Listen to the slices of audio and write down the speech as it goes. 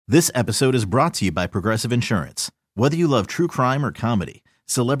This episode is brought to you by Progressive Insurance. Whether you love true crime or comedy,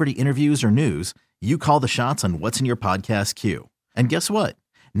 celebrity interviews or news, you call the shots on what's in your podcast queue. And guess what?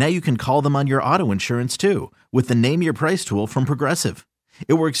 Now you can call them on your auto insurance too with the Name Your Price tool from Progressive.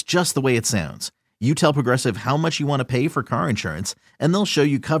 It works just the way it sounds. You tell Progressive how much you want to pay for car insurance, and they'll show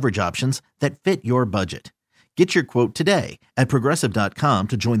you coverage options that fit your budget. Get your quote today at Progressive.com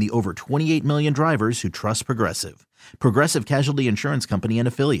to join the over 28 million drivers who trust Progressive. Progressive Casualty Insurance Company and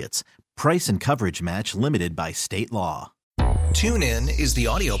Affiliates. Price and coverage match limited by state law. TuneIn is the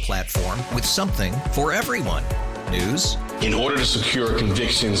audio platform with something for everyone. News. In order to secure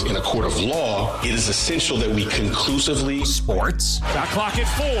convictions in a court of law, it is essential that we conclusively. Sports. Shot clock at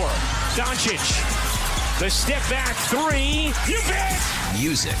 4. Doncic. The step back 3. You bet.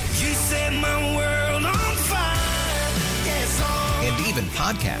 Music. You set my world on fire. Yes, and even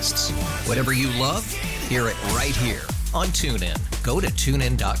podcasts. Whatever you love, hear it right here on TuneIn. Go to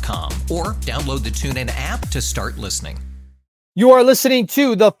TuneIn.com or download the TuneIn app to start listening. You are listening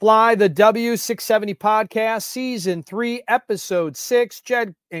to the Fly the W670 podcast, season 3, episode 6.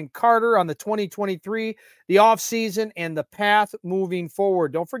 Jed and Carter on the 2023, the offseason, and the path moving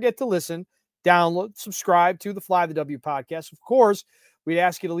forward. Don't forget to listen, download, subscribe to the Fly the W podcast. Of course, we'd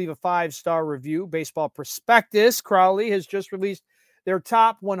ask you to leave a 5-star review. Baseball Prospectus, Crawly, has just released their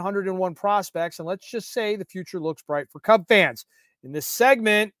top 101 prospects, and let's just say the future looks bright for Cub fans. In this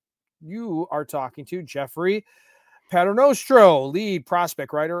segment, you are talking to Jeffery Paternostro, lead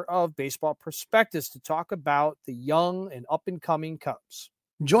prospect writer of Baseball Prospectus, to talk about the young and up-and-coming Cubs.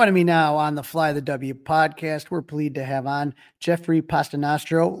 Joining me now on the Fly the W podcast, we're pleased to have on Jeffery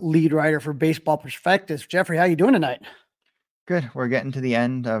Paternostro, lead writer for Baseball Prospectus. Jeffrey, how you doing tonight? Good. We're getting to the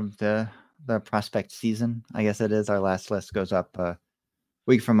end of the prospect season. I guess it is. Our last list goes up a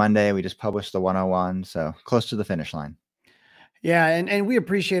week from Monday. We just published the 101, so close to the finish line. Yeah, and we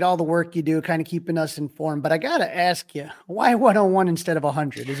appreciate all the work you do, kind of keeping us informed. But I got to ask you, why 101 instead of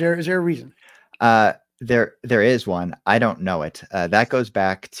 100? Is there a reason? There is one. I don't know it. That goes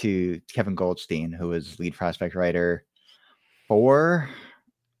back to Kevin Goldstein, who was lead prospect writer for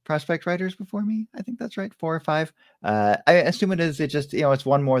prospect writers before me. I think that's right, 4 or 5. I assume it is. It just, it's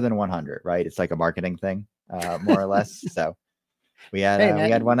one more than 100, right? It's like a marketing thing, more or less. So we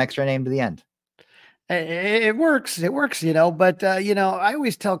had one extra name to the end. It works, but, I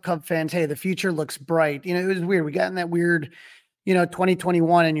always tell Cub fans, hey, the future looks bright. It was weird. We got in that weird,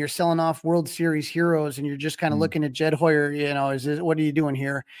 2021 and you're selling off World Series heroes and you're just kind of looking at Jed Hoyer, what are you doing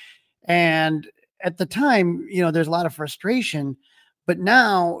here? And at the time, there's a lot of frustration, but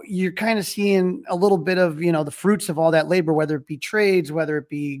now you're kind of seeing a little bit of, the fruits of all that labor, whether it be trades, whether it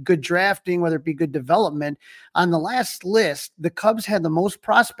be good drafting, whether it be good development. On the last list, the Cubs had the most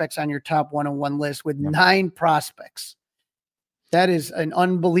prospects on your top 101 list with 9 prospects. That is an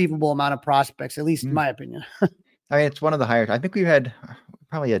unbelievable amount of prospects, at least in my opinion. I mean, it's one of the higher. I think we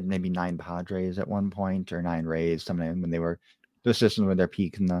probably had maybe 9 Padres at one point or 9 Rays, something when they were the system with their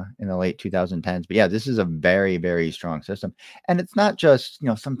peak in the late 2010s. But yeah, this is a very, very strong system. And it's not just,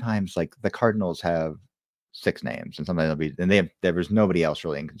 sometimes like the Cardinals have 6 names and sometimes there was nobody else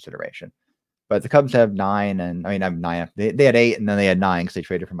really in consideration. But the Cubs have 9 and I have 9. They had 8 and then they had 9 because they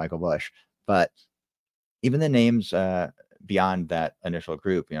traded for Michael Busch. But even the names beyond that initial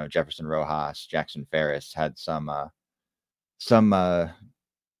group, Jefferson Rojas, Jackson Ferris had some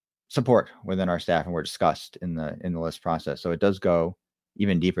support within our staff and were discussed in the list process. So it does go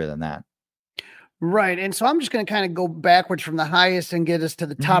even deeper than that. Right. And so I'm just going to kind of go backwards from the highest and get us to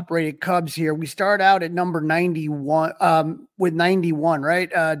the top rated Cubs here. We start out at number 91 with 91,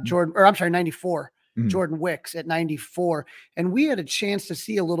 right? 94. Jordan Wicks at 94. And we had a chance to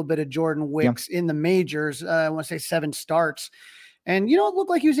see a little bit of Jordan Wicks in the majors. I want to say 7 starts. And, it looked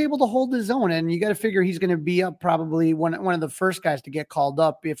like he was able to hold his own. And you got to figure he's going to be up probably one of the first guys to get called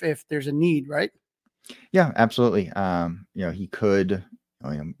up if there's a need, right? Yeah, absolutely. He could,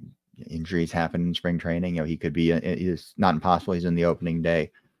 injuries happen in spring training. He could be, it's not impossible. He's in the opening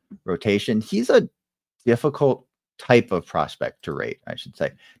day rotation. He's a difficult type of prospect to rate, I should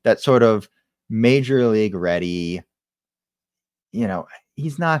say. That sort of major league ready,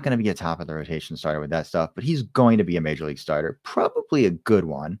 he's not going to be a top of the rotation starter with that stuff, but he's going to be a major league starter, probably a good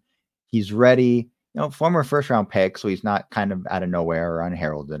one. He's ready, former first round pick. So he's not kind of out of nowhere or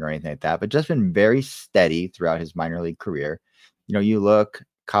unheralded or anything like that, but just been very steady throughout his minor league career. You look,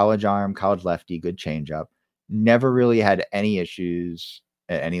 college arm, college lefty, good changeup, never really had any issues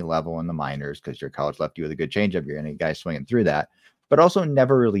at any level in the minors because you're a college lefty with a good changeup. You're any guy swinging through that. But also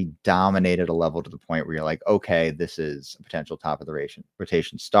never really dominated a level to the point where you're like, okay, this is a potential top of the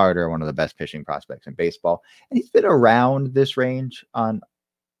rotation starter, one of the best pitching prospects in baseball. And he's been around this range on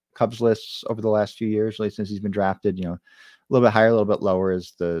Cubs lists over the last few years, really since he's been drafted. A little bit higher, a little bit lower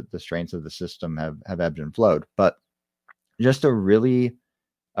as the strengths of the system have ebbed and flowed. But just a really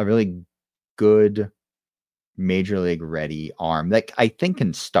good major league ready arm that I think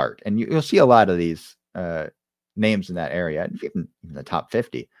can start. And you'll see a lot of these names in that area, even the top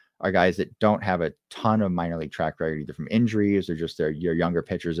 50 are guys that don't have a ton of minor league track record, either from injuries or just your younger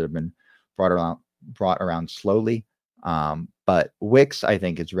pitchers that have been brought around slowly. But Wicks, I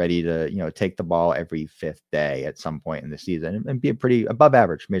think, is ready to, take the ball every fifth day at some point in the season and be a pretty above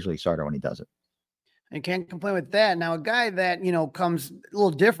average major league starter when he does it. I can't complain with that. Now, a guy that, comes a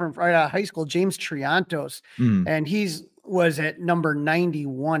little different right out of high school, James Triantos, and was at number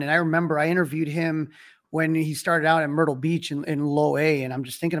 91. And I remember I interviewed him when he started out at Myrtle Beach in low A. And I'm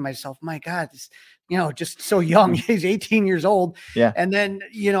just thinking to myself, my God, this, just so young. He's 18 years old. Yeah. And then,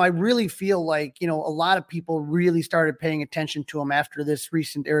 I really feel like, a lot of people really started paying attention to him after this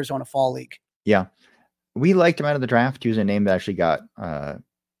recent Arizona Fall League. Yeah. We liked him out of the draft. He was a name that actually got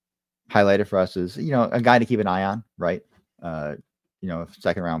highlighted for us as, a guy to keep an eye on, right?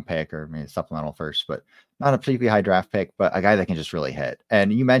 Second round pick or maybe supplemental first, but not a particularly high draft pick, but a guy that can just really hit.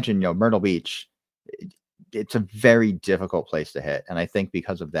 And you mentioned, Myrtle Beach, it's a very difficult place to hit. And I think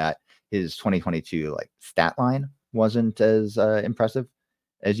because of that, his 2022 stat line wasn't as impressive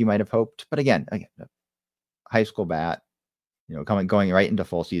as you might have hoped. But again, high school bat, going right into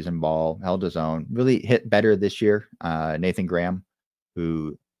full season ball, held his own, really hit better this year. Nathan Graham,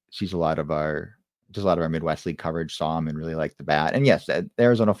 who sees a lot of our Midwest League coverage, saw him and really liked the bat. And yes, the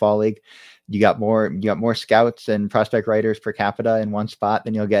Arizona Fall League, you got more scouts and prospect writers per capita in one spot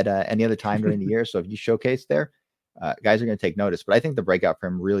than you'll get any other time during the year. So if you showcase there, guys are going to take notice. But I think the breakout for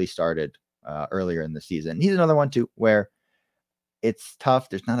him really started earlier in the season. He's another one too, where it's tough.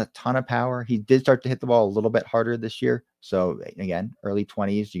 There's not a ton of power. He did start to hit the ball a little bit harder this year. So again, early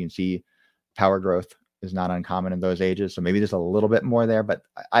 20s, you can see power growth is not uncommon in those ages. So maybe there's a little bit more there, but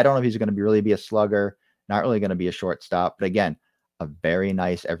I don't know if he's going to really be a slugger, not really going to be a shortstop, but again, a very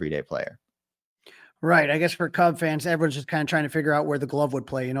nice everyday player. Right. I guess for Cub fans, everyone's just kind of trying to figure out where the glove would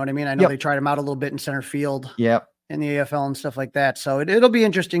play. You know what I mean? I know they tried him out a little bit in center field in the AFL and stuff like that. So it'll be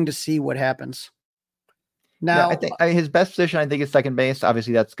interesting to see what happens. Now, I think his best position, I think, is second base.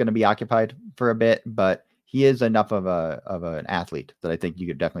 Obviously that's going to be occupied for a bit, but he is enough of an athlete that I think you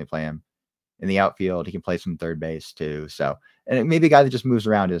could definitely play him in the outfield. He can play some third base too. So, and it may be a guy that just moves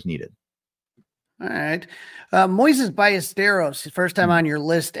around as needed. All right. Moises Ballesteros, first time on your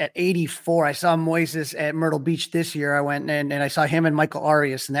list at 84. I saw Moises at Myrtle Beach this year. I went and I saw him and Michael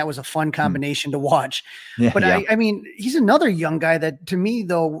Arias, and that was a fun combination to watch. But I mean, he's another young guy that to me,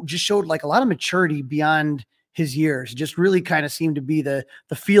 though, just showed a lot of maturity beyond his years. Just really kind of seemed to be the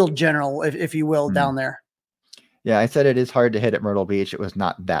field general, if you will, down there. Yeah, I said it is hard to hit at Myrtle Beach. It was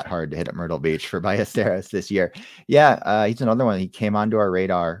not that hard to hit at Myrtle Beach for Ballesteros this year. Yeah, he's another one. He came onto our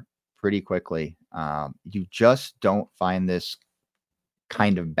radar pretty quickly. You just don't find this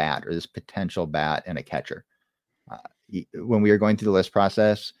kind of bat or this potential bat in a catcher. When we were going through the list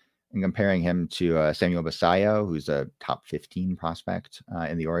process and comparing him to Samuel Basayo, who's a top 15 prospect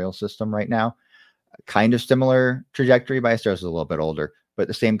in the Orioles system right now, kind of similar trajectory. Ballesteros is a little bit older, but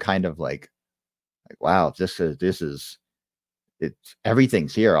the same kind of wow, this is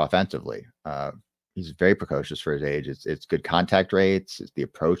everything's here offensively. He's very precocious for his age. It's good contact rates. The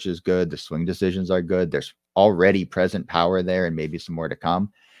approach is good. The swing decisions are good. There's already present power there and maybe some more to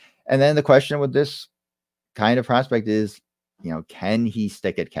come. And then the question with this kind of prospect is, can he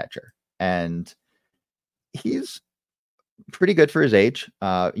stick at catcher? And he's pretty good for his age.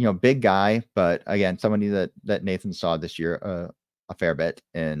 Big guy, but again, somebody that Nathan saw this year a fair bit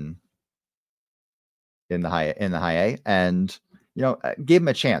in the high A, and gave him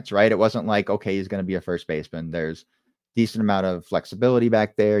a chance, right? It wasn't like, okay, he's going to be a first baseman. There's decent amount of flexibility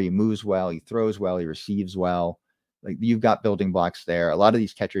back there. He moves well, he throws well, he receives well. You've got building blocks there. A lot of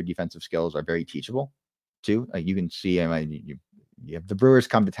these catcher defensive skills are very teachable too. You can see, you have the Brewers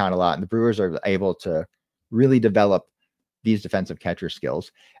come to town a lot, and the Brewers are able to really develop these defensive catcher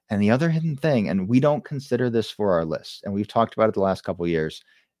skills. And the other hidden thing, and we don't consider this for our list, and we've talked about it the last couple of years,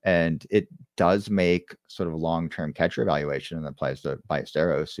 and it does make sort of long-term catcher evaluation, and that applies to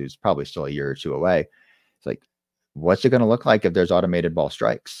Ballesteros, who's probably still a year or two away. It's what's it going to look like if there's automated ball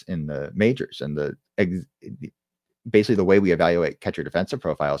strikes in the majors? And basically the way we evaluate catcher defensive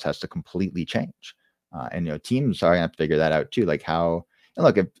profiles has to completely change. And teams are going to have to figure that out too. If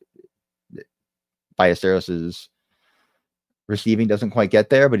Ballesteros' receiving doesn't quite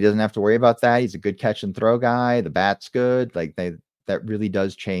get there, but he doesn't have to worry about that. He's a good catch and throw guy. The bat's good. That really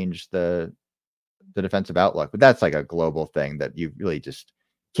does change the defensive outlook. But that's a global thing that you really just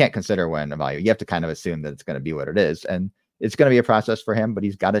can't consider when evaluating. You have to kind of assume that it's going to be what it is. And it's going to be a process for him, but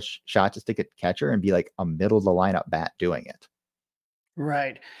he's got a shot to stick at catcher and be like a middle of the lineup bat doing it.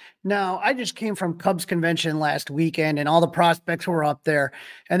 Right. Now, I just came from Cubs convention last weekend and all the prospects were up there.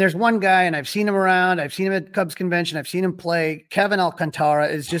 And there's one guy, and I've seen him around. I've seen him at Cubs convention. I've seen him play. Kevin Alcantara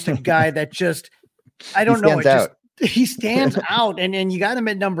is just a guy that just, I don't know. He stands out, and you got him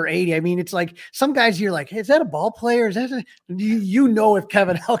at number 80. I mean, it's like some guys you're like, hey, is that a ball player? Is that you know, if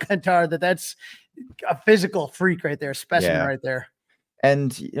Kevin Alcantara, that's a physical freak right there, specimen right there.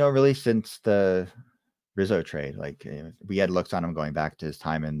 And, really since the Rizzo trade, like we had looks on him going back to his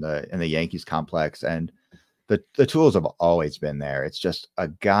time in the Yankees complex, and the tools have always been there. It's just a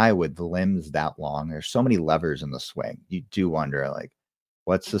guy with limbs that long. There's so many levers in the swing. You do wonder, like,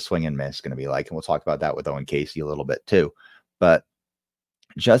 what's the swing and miss going to be like? And we'll talk about that with Owen Casey a little bit too. But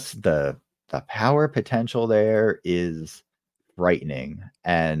just the power potential there is frightening.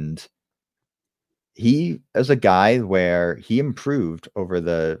 And he is a guy where he improved over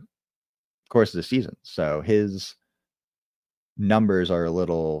the course of the season. So his numbers are a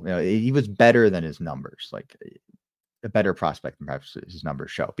little, he was better than his numbers, like a better prospect than perhaps his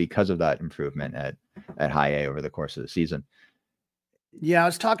numbers show because of that improvement at high A over the course of the season. Yeah, I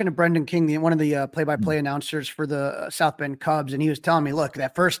was talking to Brendan King, one of the play-by-play announcers for the South Bend Cubs, and he was telling me, look,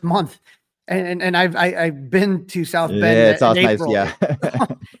 that first month, and I've been to South Bend. Yeah, it's in nice. April.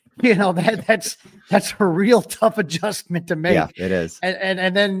 Yeah, that's a real tough adjustment to make. Yeah, it is.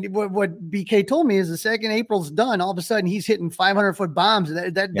 And then what BK told me is the second April's done, all of a sudden he's hitting 500-foot bombs.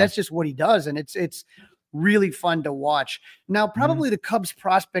 That's just what he does, and it's really fun to watch. Now, probably the Cubs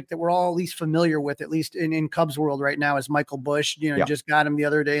prospect that we're all at least familiar with, at least in Cubs world right now, is Michael Busch. Just got him the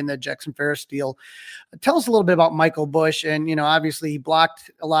other day in the Jackson Ferris deal. Tell us a little bit about Michael Busch. And, obviously he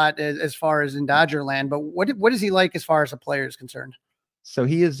blocked a lot as far as in Dodger land, but what is he like as far as a player is concerned? So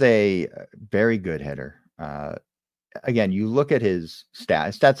he is a very good hitter. Again, you look at his stats.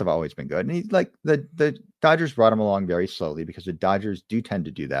 His stats have always been good. And he's like the Dodgers brought him along very slowly because the Dodgers do tend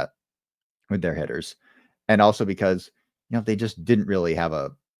to do that with their hitters. And also because, they just didn't really have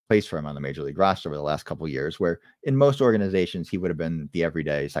a place for him on the major league roster over the last couple of years, where in most organizations, he would have been the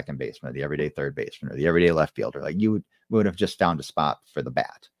everyday second baseman, the everyday third baseman, or the everyday left fielder. Like you would have just found a spot for the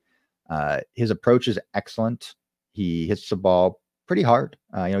bat. His approach is excellent. He hits the ball pretty hard.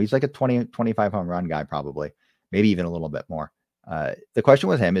 He's like a 20, 25 home run guy, probably, maybe even a little bit more. The question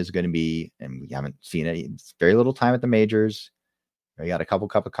with him is going to be, and we haven't seen it, it's very little time at the majors. He got a cup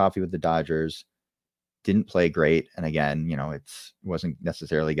of coffee with the Dodgers. Didn't play great, and again, it wasn't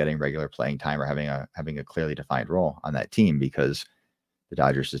necessarily getting regular playing time or having a clearly defined role on that team because the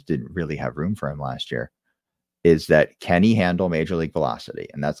Dodgers just didn't really have room for him last year. Is that, can he handle major league velocity?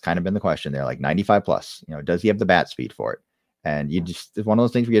 And that's kind of been the question there, like 95 plus. Does he have the bat speed for it? And it's one of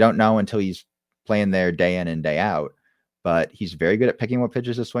those things where you don't know until he's playing there day in and day out. But he's very good at picking what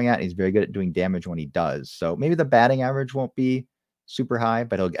pitches to swing at. And he's very good at doing damage when he does. So maybe the batting average won't be super high,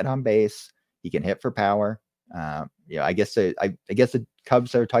 but he'll get on base. He can hit for power. I guess the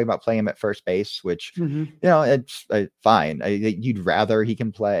Cubs are talking about playing him at first base, which, it's fine. You'd rather he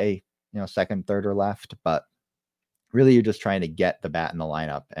can play, second, third, or left, but really you're just trying to get the bat in the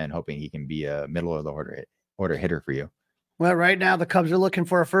lineup and hoping he can be a middle of the order hitter for you. Well, right now the Cubs are looking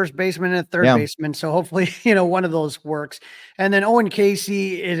for a first baseman and a third baseman. So hopefully, one of those works. And then Owen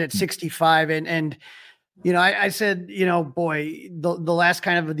Casey is at 65 and I said, boy, the last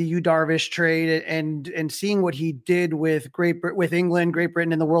kind of the Yu Darvish trade and seeing what he did with England, Great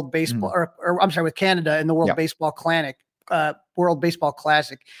Britain, and the World Baseball, or I'm sorry, with Canada and the World Baseball Classic,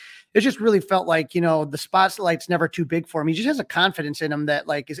 it just really felt like, the spotlight's never too big for him. He just has a confidence in him that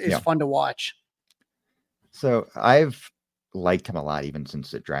is fun to watch. So I've liked him a lot, even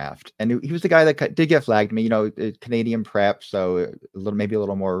since the draft. And he was the guy that did get flagged me, Canadian prep. So maybe a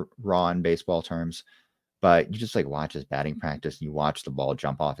little more raw in baseball terms. But you just watch his batting practice and you watch the ball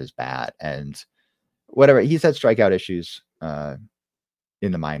jump off his bat and whatever. He's had strikeout issues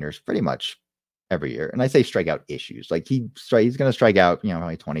in the minors pretty much every year. And I say strikeout issues, like he's going to strike out,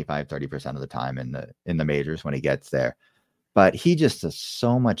 probably 25, 30% of the time in the majors when he gets there. But he just does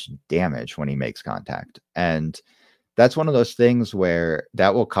so much damage when he makes contact. And that's one of those things where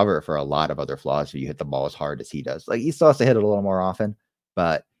that will cover for a lot of other flaws if you hit the ball as hard as he does. Like he still has to hit it a little more often,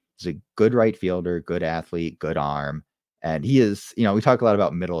 but he's a good right fielder, good athlete, good arm. And he is, we talk a lot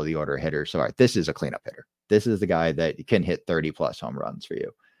about middle of the order hitters. So all right, this is a cleanup hitter. This is the guy that can hit 30 plus home runs for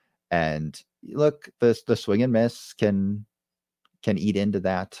you. And look, the swing and miss can eat into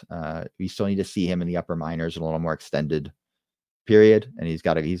that. We still need to see him in the upper minors in a little more extended period. And he's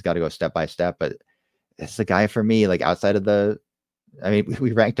got to go step by step, but it's the guy for me, like outside of the I mean,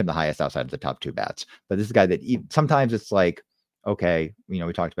 we ranked him the highest outside of the top 2 bats, but this is a guy that sometimes it's like, okay, we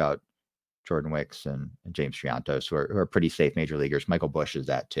talked about Jordan Wicks and James Triantos, who are pretty safe major leaguers. Michael Busch is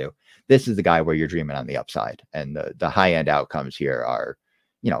that too. This is the guy where you're dreaming on the upside, and the high end outcomes here are,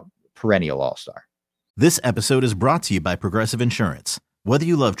 perennial all-star. This episode is brought to you by Progressive Insurance. Whether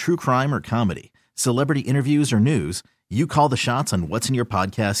you love true crime or comedy, celebrity interviews or news, you call the shots on what's in your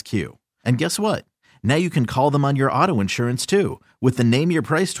podcast queue. And guess what? Now you can call them on your auto insurance too, with the Name Your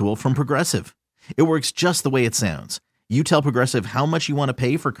Price tool from Progressive. It works just the way it sounds. You tell Progressive how much you want to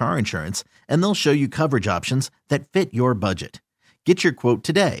pay for car insurance, and they'll show you coverage options that fit your budget. Get your quote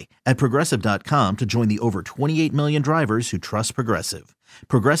today at Progressive.com to join the over 28 million drivers who trust Progressive.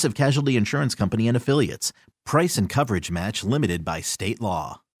 Progressive Casualty Insurance Company and Affiliates. Price and coverage match limited by state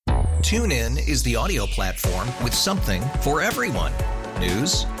law. TuneIn is the audio platform with something for everyone.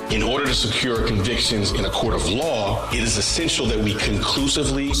 News. In order to secure convictions in a court of law, it is essential that we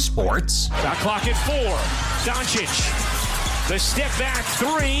conclusively. Sports. Shot clock at 4. Doncic. The step back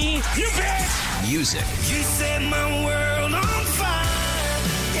 3. You bet. Music. You set my world on fire.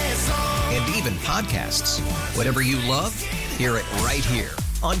 Yes, and even podcasts. Whatever you love, hear it right here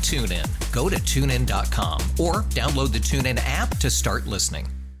on TuneIn. Go to TuneIn.com or download the TuneIn app to start listening.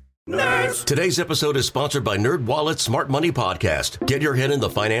 Nerds. Today's episode is sponsored by NerdWallet's Smart Money Podcast. Get your head in the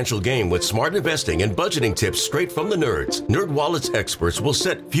financial game with smart investing and budgeting tips straight from the nerds. NerdWallet's experts will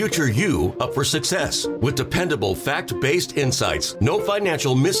set future you up for success with dependable, fact-based insights. No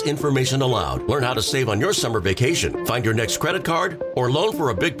financial misinformation allowed. Learn how to save on your summer vacation, find your next credit card, or loan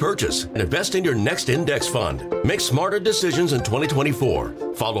for a big purchase, and invest in your next index fund. Make smarter decisions in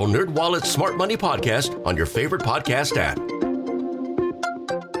 2024. Follow NerdWallet's Smart Money Podcast on your favorite podcast app.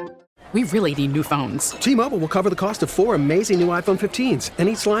 We really need new phones. T-Mobile will cover the cost of 4 amazing new iPhone 15s, and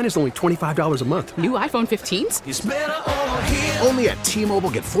each line is only $25 a month. New iPhone 15s? It's better over here. Only at T-Mobile,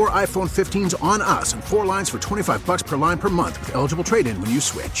 get 4 iPhone 15s on us and 4 lines for $25 per line per month with eligible trade-in when you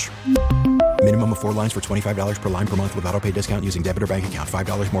switch. Minimum of 4 lines for $25 per line per month with autopay discount using debit or bank account.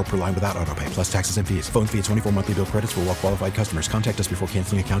 $5 more per line without autopay, plus taxes and fees. Phone fee at 24 monthly bill credits for well-qualified customers. Contact us before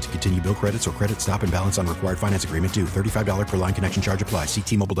canceling account to continue bill credits or credit stop and balance on required finance agreement due. $35 per line connection charge applies. See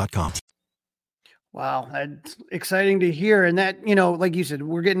T-Mobile.com. Wow, that's exciting to hear. And that, like you said,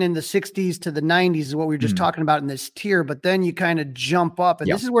 we're getting in the 60s to the 90s is what we were just talking about in this tier, but then you kind of jump up. And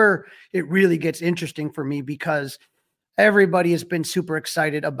this is where it really gets interesting for me, because everybody has been super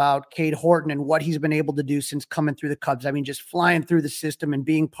excited about Cade Horton and what he's been able to do since coming through the Cubs. I mean, just flying through the system and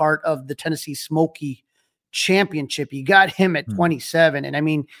being part of the Tennessee Smoky championship. You got him at 27. And I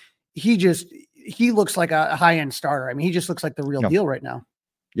mean, he looks like a high-end starter. I mean, he just looks like the real deal right now.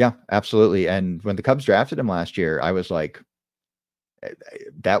 Yeah, absolutely. And when the Cubs drafted him last year, I was like,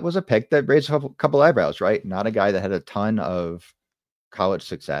 that was a pick that raised a couple eyebrows, right? Not a guy that had a ton of college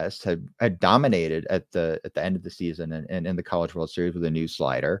success, had dominated at the end of the season and in the College World Series with a new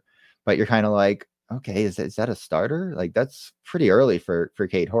slider. But you're kind of like, okay, is that a starter? Like, that's pretty early for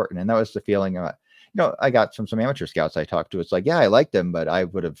Cade Horton. And that was the feeling I got from some amateur scouts I talked to. It's like, yeah, I liked him, but I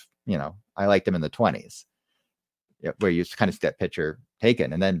would have, I liked him in the 20s. Where you kind of see that picture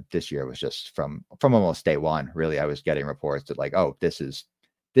taken. And then this year was just from almost day one, really, I was getting reports that like, oh, this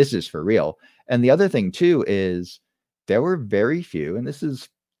is for real. And the other thing too, is there were very few, and this is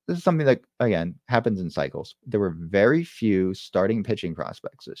something that again happens in cycles. There were very few starting pitching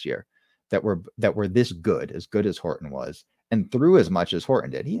prospects this year that were this good as Horton was, and threw as much as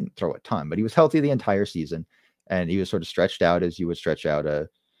Horton did. He didn't throw a ton, but he was healthy the entire season. And he was sort of stretched out as you would stretch out a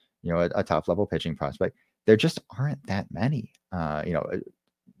top level pitching prospect. There just aren't that many,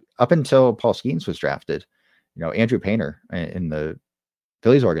 up until Paul Skeens was drafted. Andrew Painter in the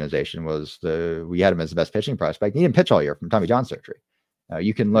Phillies organization we had him as the best pitching prospect. He didn't pitch all year from Tommy John surgery.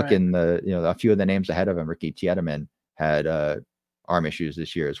 You can look in a few of the names ahead of him. Ricky Tiedemann had arm issues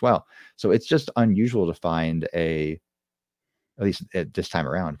this year as well. So it's just unusual to find at least at this time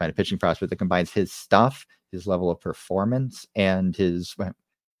around, find a pitching prospect that combines his stuff, his level of performance, and his.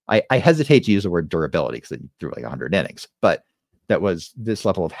 I hesitate to use the word durability because he threw like 100 innings, but that was this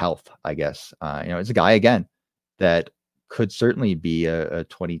level of health, I guess. It's a guy, again, that could certainly be a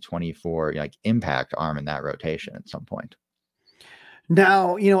 2024 impact arm in that rotation at some point.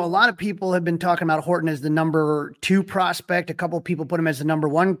 Now, a lot of people have been talking about Horton as the number 2 prospect. A couple of people put him as the number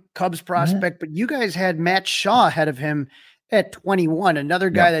 1 Cubs prospect, but you guys had Matt Shaw ahead of him at 21. Another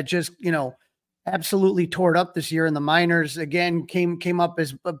guy that just, absolutely tore it up this year in the minors. Again, came up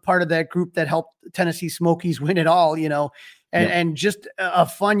as a part of that group that helped Tennessee Smokies win it all, and just a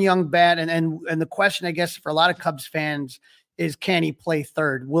fun young bat. And the question, I guess, for a lot of Cubs fans is, can he play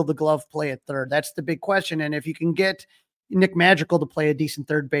third? Will the glove play at third? That's the big question. And if you can get, Nick Madrigal to play a decent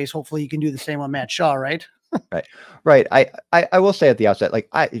third base. Hopefully you can do the same on Matt Shaw, right? Right. I will say at the outset, like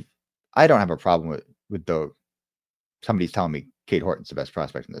I don't have a problem with somebody's telling me Cade Horton's the best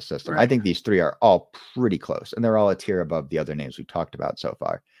prospect in this system. Right. I think these three are all pretty close, and they're all a tier above the other names we've talked about so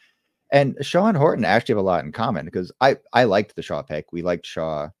far. And Shaw and Horton actually have a lot in common, because I liked the Shaw pick. We liked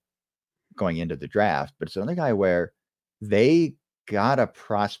Shaw going into the draft, but it's another guy where they got a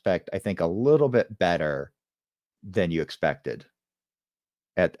prospect, I think, a little bit better than you expected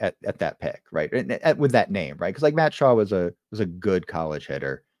at that pick, right? And with that name, right? Because like Matt Shaw was a good college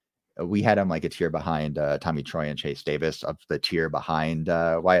hitter. We had him like a tier behind Tommy Troy and Chase Davis, of the tier behind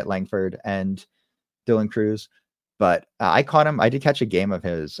Wyatt Langford and Dylan Cruz. But I caught him. I did catch a game of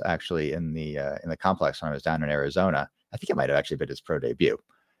his actually in the complex when I was down in Arizona. I think it might have actually been his pro debut.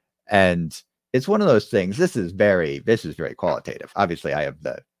 And it's one of those things. This is very qualitative. Obviously, I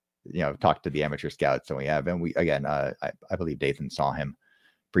have talked to the amateur scouts, and we again, I believe Dathan saw him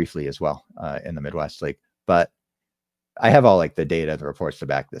briefly as well in the Midwest League. But I have all like the data, the reports to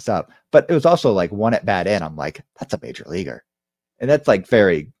back this up. But it was also like one at bat in, I'm like, that's a major leaguer. And that's like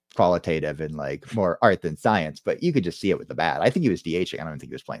very qualitative and like more art than science, but you could just see it with the bat. I think he was DHing. I don't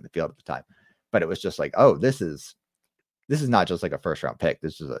think he was playing the field at the time, but it was just like, oh, this is not just like a first round pick.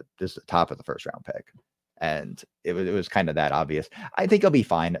 This is the top of the first round pick. And it was kind of that obvious. I think he'll be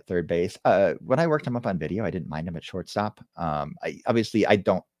fine at third base. When I worked him up on video, I didn't mind him at shortstop. I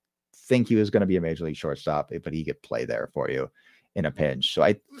don't think he was going to be a major league shortstop, but he could play there for you in a pinch. So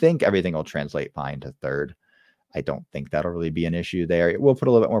I think everything will translate fine to third. I don't think that'll really be an issue there. It will put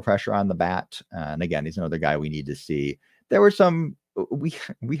a little bit more pressure on the bat. And again, he's another guy we need to see. There were some, we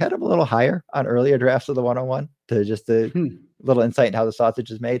had him a little higher on earlier drafts of the 101 to just a little insight into how the sausage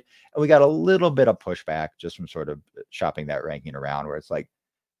is made. And we got a little bit of pushback just from sort of shopping that ranking around, where it's like,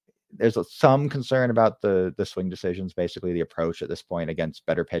 there's some concern about the swing decisions, basically the approach at this point against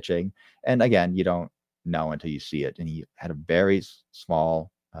better pitching. And again, you don't know until you see it. And he had a very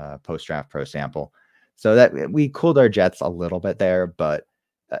small post-draft pro sample. So that we cooled our jets a little bit there, but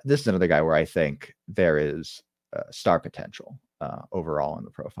this is another guy where I think there is star potential overall in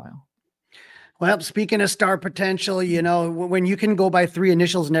the profile. Well, speaking of star potential, when you can go by three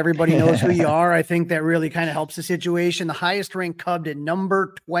initials and everybody knows who you are, I think that really kind of helps the situation. The highest ranked Cub at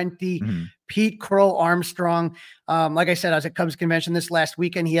number 20, Pete Crow Armstrong. Like I said, I was at Cubs convention this last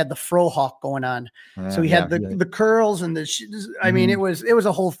weekend. He had the fro hawk going on. So he had the curls and I mean, it was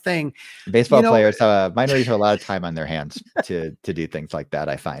a whole thing. Baseball players, minorities have a lot of time on their hands to do things like that,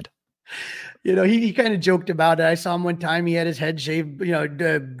 I find. He kind of joked about it. I saw him one time. He had his head shaved,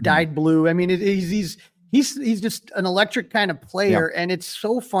 dyed blue. I mean, he's just an electric kind of player. Yeah. And it's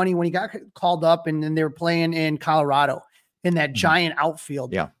so funny when he got called up and then they were playing in Colorado in that giant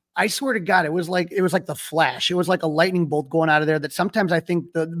outfield. Yeah. I swear to God, it was like the Flash. It was like a lightning bolt going out of there, that sometimes I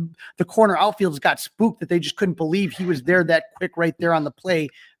think the corner outfields got spooked, that they just couldn't believe he was there that quick right there on the play,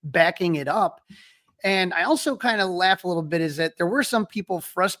 backing it up. And I also kind of laugh a little bit is that there were some people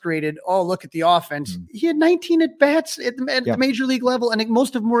frustrated. Oh, look at the offense. He had 19 at bats at the major league level. And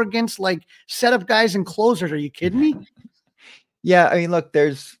most of them were against like setup guys and closers. Are you kidding me? Yeah. I mean, look,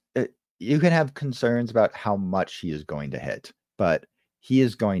 you can have concerns about how much he is going to hit, but he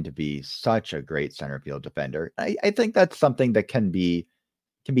is going to be such a great center field defender. I think that's something that can be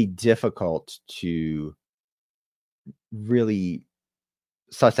difficult to really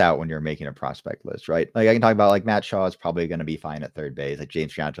suss out when you're making a prospect list, right? Like I can talk about like Matt Shaw is probably going to be fine at third base. Like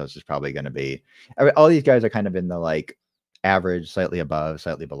James Giantos is probably going to be. All these guys are kind of in the like average, slightly above,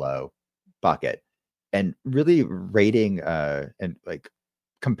 slightly below bucket, and really rating and like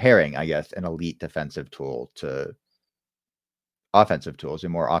comparing, I guess, an elite defensive tool to offensive tools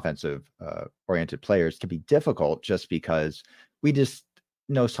and more offensive oriented players can be difficult, just because we just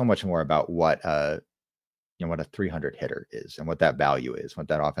know so much more about what a 300 hitter is and what that value is, what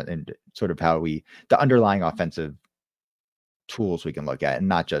that offense, and sort of how the underlying offensive tools we can look at, and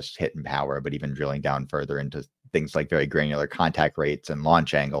not just hit and power, but even drilling down further into things like very granular contact rates and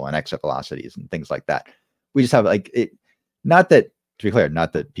launch angle and exit velocities and things like that. We just have like it, not that, to be clear,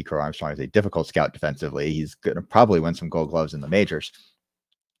 not that Pete Crow Armstrong is a difficult scout defensively. He's going to probably win some Gold Gloves in the majors,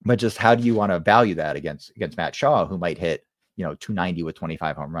 but just how do you want to value that against Matt Shaw, who might hit 290 with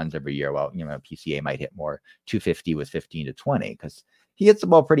 25 home runs every year? Well, PCA might hit more 250 with 15 to 20, because he hits the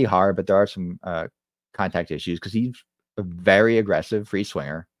ball pretty hard, but there are some contact issues because he's a very aggressive free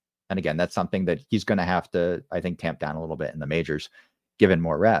swinger. And again, that's something that he's going to have to, I think, tamp down a little bit in the majors, given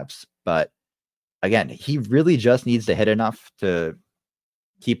more reps. But again, he really just needs to hit enough to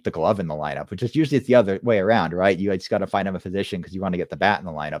keep the glove in the lineup, which is usually it's the other way around, right? You just got to find him a position because you want to get the bat in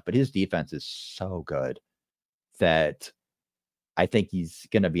the lineup. But his defense is so good that I think he's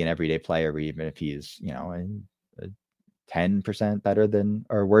going to be an everyday player, even if he's, 10% better than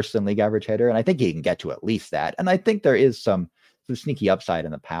or worse than league average hitter. And I think he can get to at least that. And I think there is some sneaky upside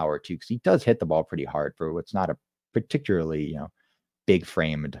in the power too, because he does hit the ball pretty hard for what's not a particularly, big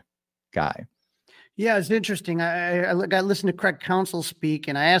framed guy. Yeah, it's interesting. I listened to Craig Counsell speak,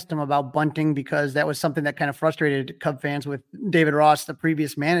 and I asked him about bunting because that was something that kind of frustrated Cub fans with David Ross, the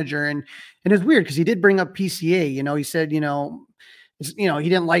previous manager. And it's weird because he did bring up PCA. He said, he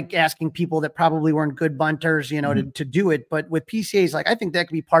didn't like asking people that probably weren't good bunters, to do it. But with PCA, he's like, I think that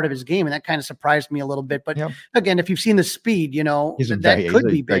could be part of his game. And that kind of surprised me a little bit. But again, if you've seen the speed, he's a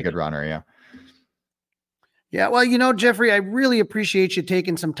be very good runner. Yeah. Yeah. Well, Jeffrey, I really appreciate you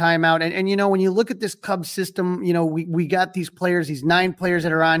taking some time out. And when you look at this Cubs system, we got these players, these 9 players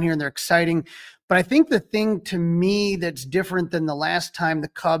that are on here, and they're exciting. But I think the thing to me that's different than the last time the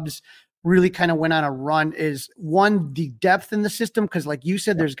Cubs really kind of went on a run is, one, the depth in the system. Because like you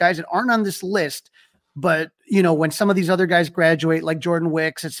said, there's guys that aren't on this list, but when some of these other guys graduate, like Jordan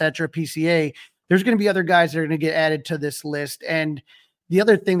Wicks, et cetera, PCA, there's going to be other guys that are going to get added to this list. And the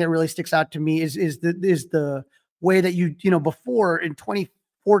other thing that really sticks out to me is the way that before in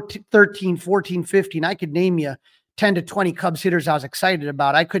 2013, 14, 15, I could name you 10 to 20 Cubs hitters I was excited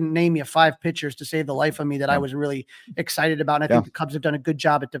about. I couldn't name you 5 pitchers to save the life of me that I was really excited about. And I think the Cubs have done a good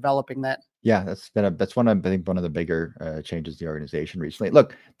job at developing that. Yeah, that's one of the bigger changes to the organization recently.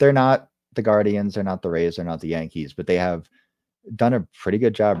 Look, they're not the Guardians, they're not the Rays, they're not the Yankees, but they have done a pretty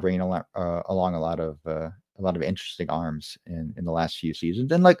good job bringing along a lot of interesting arms in the last few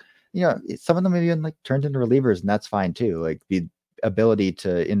seasons. And some of them have even turned into relievers, and that's fine too. Like the ability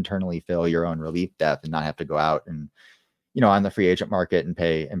to internally fill your own relief depth and not have to go out and, on the free agent market and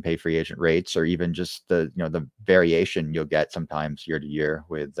pay free agent rates, or even just the variation you'll get sometimes year to year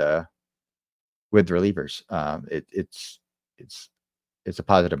with relievers. It's a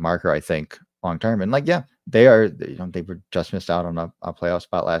positive marker, I think, long term. And they were just missed out on a playoff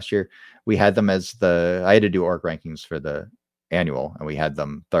spot last year. We had them I had to do org rankings for the annual, and we had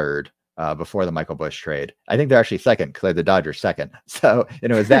them 3rd before the Michael Busch trade. I think they're actually 2nd because I had the Dodgers 2nd. So,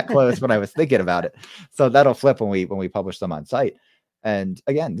 it was that close when I was thinking about it. So that'll flip when we publish them on site. And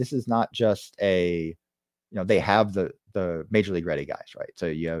again, this is not just they have the major league ready guys, right? So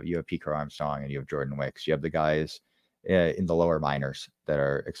you have Pete Armstrong and you have Jordan Wicks. You have the guys in the lower minors that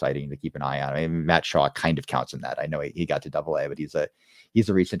are exciting to keep an eye on. I mean, Matt Shaw kind of counts in that. I know he got to Double-A, but he's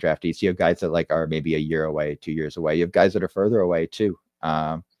a recent draftee. So you have guys that are maybe a year away, 2 years away. You have guys that are further away too.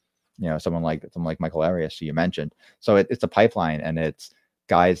 Someone like Michael Arias, who you mentioned. So it's a pipeline, and it's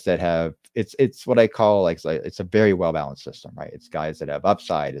guys that have it's what I call it's a very well balanced system, right? It's guys that have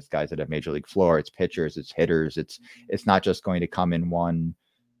upside, it's guys that have major league floor, it's pitchers, it's hitters. It's not just going to come in one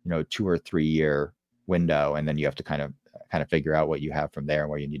 2 or 3 year window, and then you have to kind of figure out what you have from there and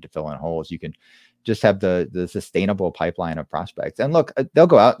where you need to fill in holes. You can just have the sustainable pipeline of prospects. And look, they'll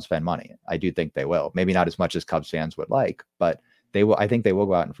go out and spend money. I do think they will. Maybe not as much as Cubs fans would like, but they will. I think they will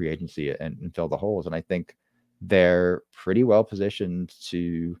go out in free agency and fill the holes. And I think they're pretty well positioned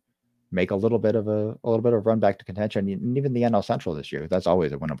to make a little bit of a run back to contention, and even the NL Central this year. That's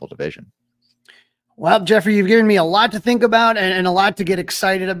always a winnable division. Well, Jeffrey, you've given me a lot to think about and a lot to get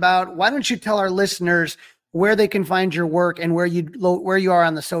excited about. Why don't you tell our listeners where they can find your work and where you are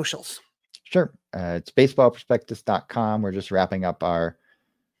on the socials? Sure. It's baseballprospectus.com. We're just wrapping up our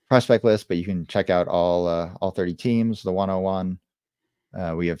prospect list, but you can check out all 30 teams, the 101.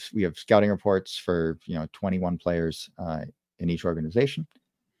 We have scouting reports for 21 players in each organization.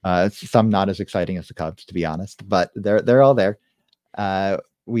 Some not as exciting as the Cubs, to be honest, but they're all there.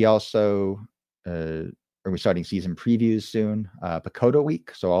 We also we're starting season previews soon. Pacoda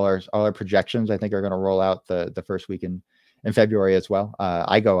week, so all our projections I think are going to roll out the first week in February as well.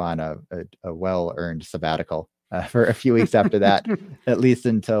 I go on a well-earned sabbatical for a few weeks after that, at least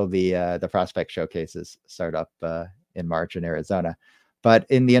until the prospect showcases start up in March in Arizona. But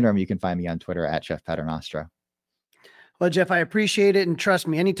in the interim, you can find me on Twitter at Jeffery Paternostro. Well, Jeff, I appreciate it. And trust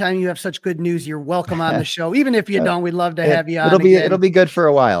me, anytime you have such good news, you're welcome on the show. Even if you don't, we'd love to have you on. It'll be good for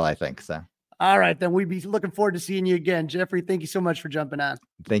a while, I think. So. All right, then we'd be looking forward to seeing you again. Jeffrey, thank you so much for jumping on.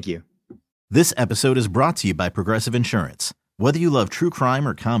 Thank you. This episode is brought to you by Progressive Insurance. Whether you love true crime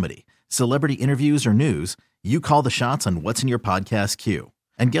or comedy, celebrity interviews or news, you call the shots on what's in your podcast queue.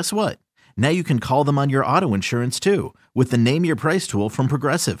 And guess what? Now you can call them on your auto insurance too with the Name Your Price tool from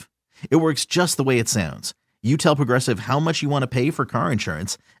Progressive. It works just the way it sounds. You tell Progressive how much you want to pay for car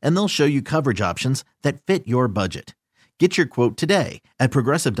insurance, and they'll show you coverage options that fit your budget. Get your quote today at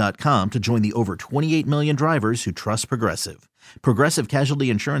Progressive.com to join the over 28 million drivers who trust Progressive. Progressive Casualty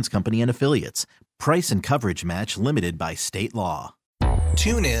Insurance Company and Affiliates. Price and coverage match limited by state law.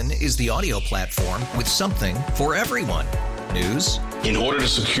 TuneIn is the audio platform with something for everyone. News. In order to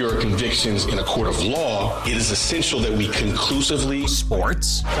secure convictions in a court of law, it is essential that we conclusively.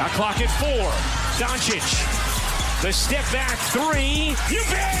 Sports. Got clock at 4. Doncic. The step back 3. You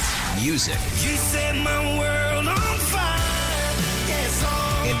bet. Music. You set my world on fire. Yes,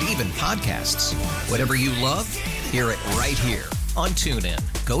 and even podcasts. Whatever you love, hear it right here on TuneIn.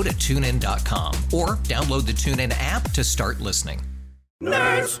 Go to TuneIn.com or download the TuneIn app to start listening.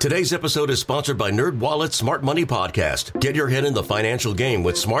 Nerds. Today's episode is sponsored by NerdWallet's Smart Money Podcast. Get your head in the financial game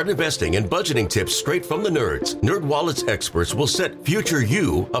with smart investing and budgeting tips straight from the nerds. NerdWallet's experts will set future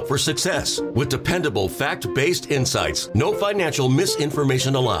you up for success with dependable, fact-based insights. No financial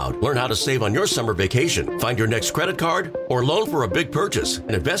misinformation allowed. Learn how to save on your summer vacation, find your next credit card, or loan for a big purchase,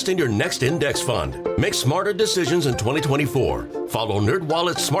 and invest in your next index fund. Make smarter decisions in 2024. Follow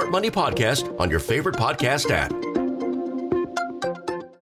NerdWallet's Smart Money Podcast on your favorite podcast app.